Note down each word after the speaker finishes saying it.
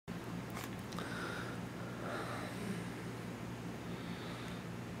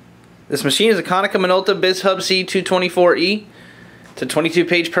This machine is a Konica Minolta BizHub C224e. It's a 22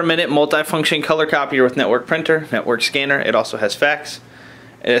 page per minute multi-function color copier with network printer, network scanner. It also has fax.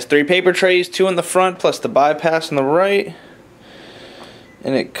 It has 3 paper trays, 2 in the front plus the bypass on the right.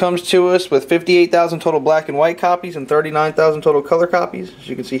 And it comes to us with 58,000 total black and white copies and 39,000 total color copies, as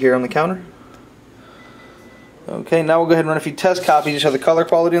you can see here on the counter. Okay, now we'll go ahead and run a few test copies to show the color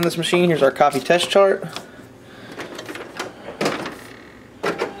quality on this machine. Here's our copy test chart.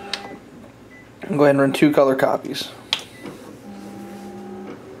 I'll go ahead and run 2 color copies.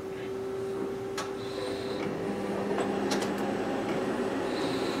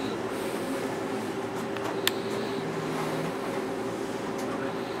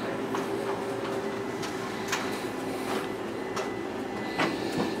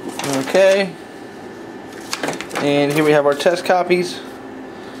 Okay, and here we have our test copies.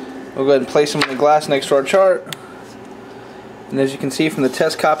 We'll go ahead and place them in the glass next to our chart. And as you can see from the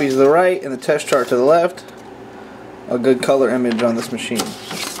test copies to the right and the test chart to the left, a good color image on this machine.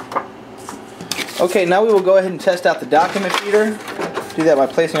 Okay, now we will go ahead and test out the document feeder. Do that by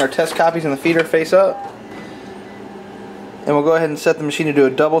placing our test copies in the feeder face up. And we'll go ahead and set the machine to do a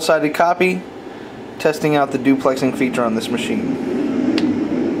double-sided copy, testing out the duplexing feature on this machine.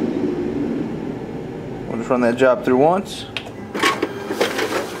 We'll just run that job through once.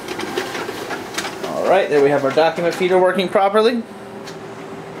 Alright, there we have our document feeder working properly.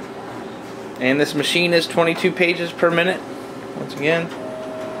 And this machine is 22 pages per minute, once again.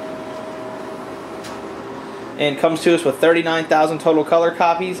 And comes to us with 39,000 total color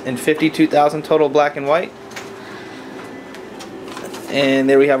copies and 52,000 total black and white. And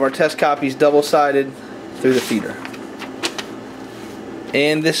there we have our test copies double-sided through the feeder.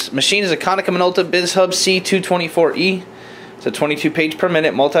 And this machine is a Konica Minolta BizHub C224e. It's a 22 page per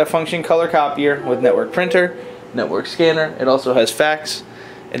minute multi-function color copier with network printer, network scanner. It also has fax.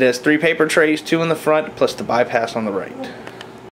 It has 3 paper trays, 2 in the front plus the bypass on the right.